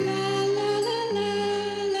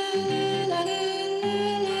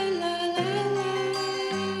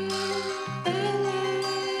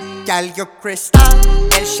Girl, you crystal,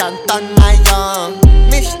 el shantan mayon.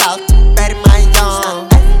 Mishtal, per mayon.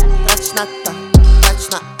 That's not the, that's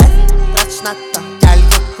not, that's not the. Girl,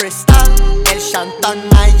 you crystal, el shantan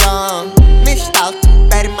mayon. Mishtal,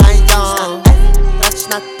 per mayon. That's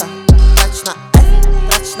not the, that's not,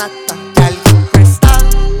 that's not the. Girl, you crystal,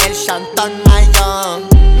 el shantan mayon.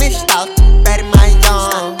 Mishtal, per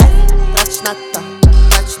mayon. That's not the,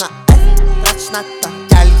 that's not, that's not the.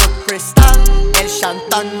 Girl, you crystal, el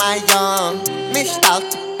shantan mayon. Mishtal,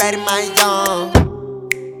 per mayon.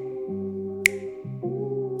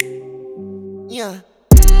 Yeah.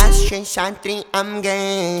 As shantri I'm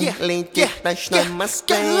gay. Lady flash na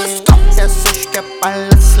maske. Я сушка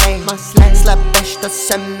паласлей. Слабешта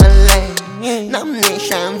семналей. Нам не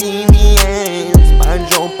шамбивиен.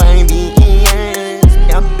 Спанжо пайвиен.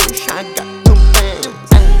 Я бешага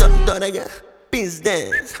тупен. Дорога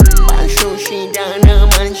пиздец. Большущий на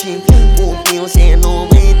мальчик. Купил все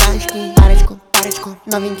новые тачки. Парочку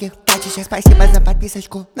новеньких тачек. Спасибо за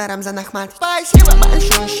подписочку на Рамзан Ахмат. Спасибо.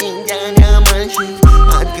 Большущий на мальчик.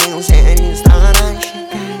 Открылся ресторанчик.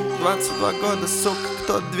 22 года, сука,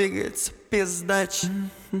 кто двигается, пиздач.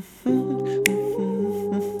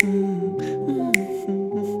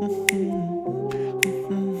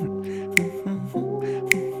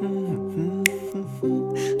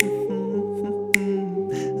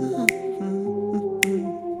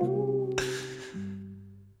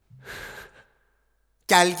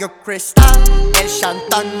 Girl, you crystal, el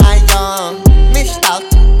shantan mayon. Mishtal,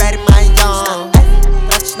 per mayon.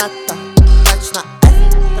 That's not the, that's not,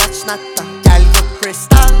 that's not the. Girl, you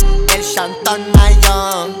crystal, el shantan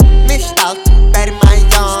mayon. Mishtal, per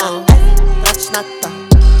mayon. That's not the,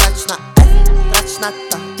 that's not, that's not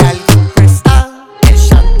the. Girl, you crystal, el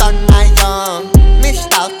shantan mayon.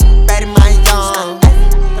 Mishtal, per mayon.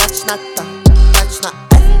 That's not the, that's not,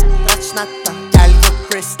 that's not the. Girl, you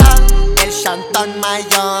crystal, el shantan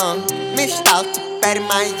mayon. Mishtal, per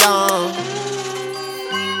mayon.